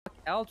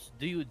else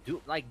do you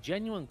do? Like,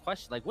 genuine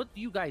question. Like, what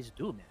do you guys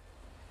do, man?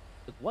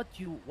 Like, what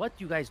do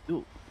you guys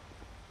do?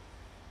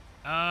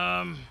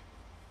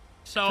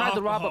 Sell Try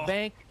to rob a alcohol.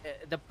 bank.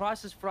 The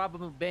process for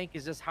robbing a bank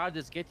is as hard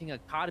as getting a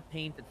car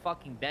paint at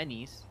fucking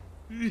Benny's.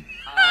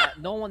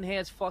 No one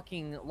has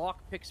fucking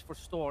lockpicks for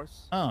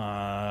stores.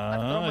 A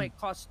thermite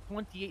costs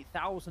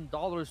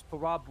 $28,000 to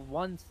rob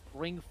one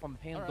ring from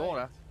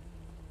Pandora.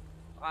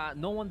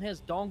 No one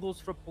has dongles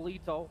for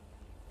Polito.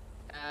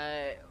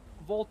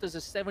 Volt is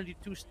a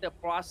 72-step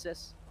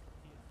process.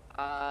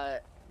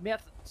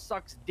 Meth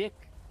sucks dick.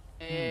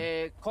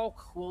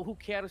 Coke, well, who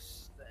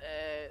cares?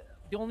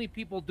 The only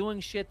people doing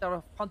shit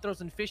are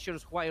hunters and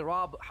fishers who I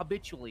rob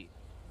habitually.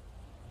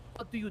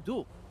 What do you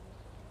do?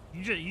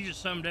 You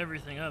just summed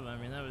everything up. I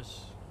mean,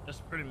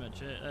 that's pretty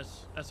much it.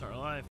 That's our life.